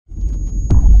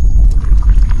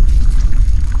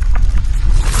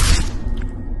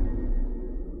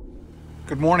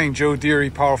Good morning, Joe Deary,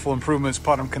 Powerful Improvements,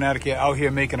 Putnam, Connecticut, out here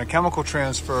making a chemical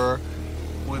transfer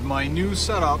with my new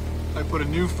setup. I put a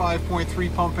new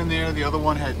 5.3 pump in there. The other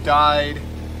one had died,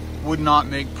 would not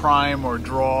make prime or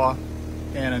draw,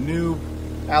 and a new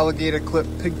alligator clip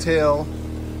pigtail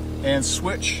and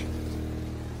switch.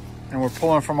 And we're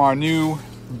pulling from our new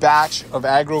batch of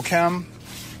agrochem.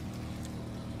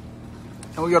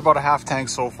 And we got about a half tank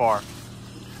so far.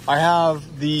 I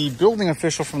have the building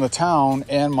official from the town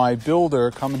and my builder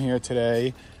coming here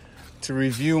today to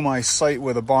review my site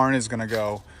where the barn is going to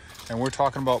go. And we're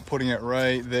talking about putting it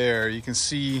right there. You can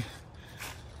see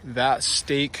that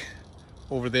stake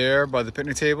over there by the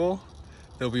picnic table.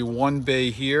 There'll be one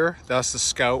bay here. That's the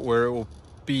scout where it will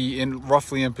be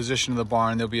roughly in position in the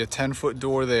barn. There'll be a 10-foot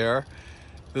door there.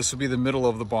 This will be the middle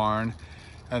of the barn.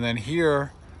 And then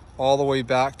here, all the way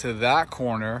back to that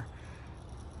corner,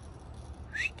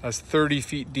 that's 30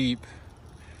 feet deep,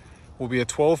 will be a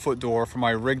 12-foot door for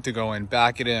my rig to go in,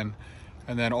 back it in,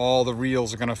 and then all the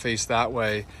reels are going to face that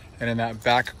way. And in that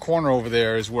back corner over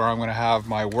there is where I'm going to have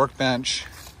my workbench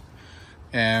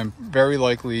and very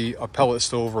likely a pellet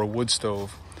stove or a wood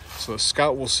stove. So the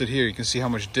scout will sit here. You can see how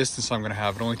much distance I'm going to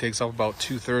have. It only takes up about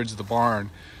 2/3 of the barn.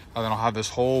 And then I'll have this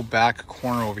whole back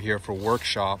corner over here for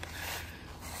workshop.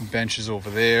 Benches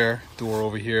over there, door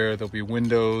over here. There'll be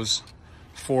windows,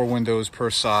 4 windows per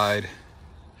side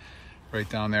right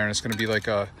down there. And it's going to be like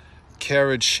a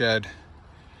carriage shed.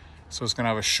 So it's going to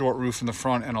have a short roof in the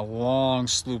front and a long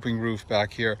slooping roof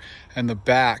back here. And the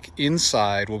back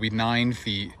inside will be 9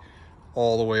 feet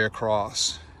all the way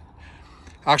across.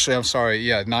 Actually, I'm sorry.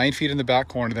 Yeah, 9 feet in the back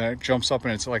corner. Then it jumps up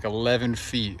and it's like 11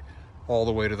 feet all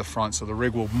the way to the front. So the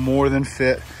rig will more than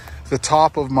fit. The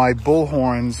top of my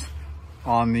bullhorns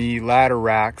on the ladder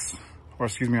racks, or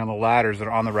excuse me, on the ladders that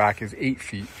are on the rack, is 8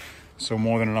 feet. So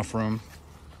more than enough room.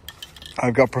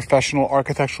 I've got professional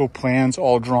architectural plans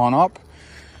all drawn up,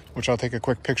 which I'll take a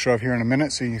quick picture of here in a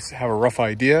minute so you have a rough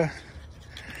idea.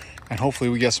 And hopefully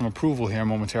we get some approval here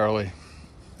momentarily.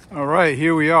 All right,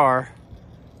 here we are.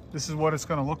 This is what it's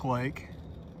gonna look like.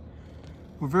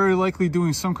 We're very likely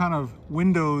doing some kind of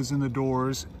windows in the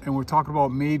doors, and we're talking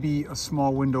about maybe a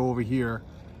small window over here.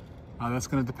 That's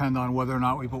going to depend on whether or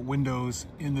not we put windows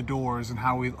in the doors and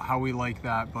how we like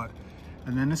that.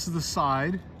 And then this is the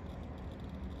side.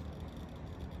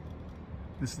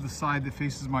 This is the side that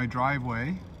faces my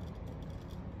driveway,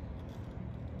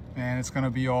 and it's going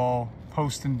to be all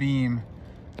post and beam.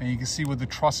 And you can see with the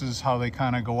trusses how they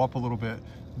kind of go up a little bit.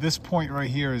 This point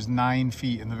right here is 9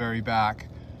 feet in the very back.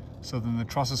 So then the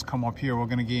trusses come up here. We're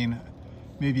going to gain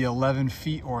maybe 11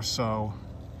 feet or so.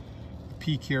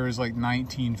 Peak here is like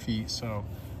 19 feet, so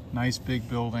nice big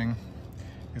building.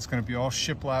 It's going to be all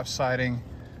shiplap siding,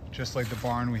 just like the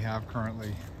barn we have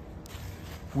currently.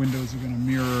 Windows are going to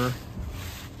mirror.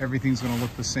 Everything's going to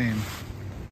look the same.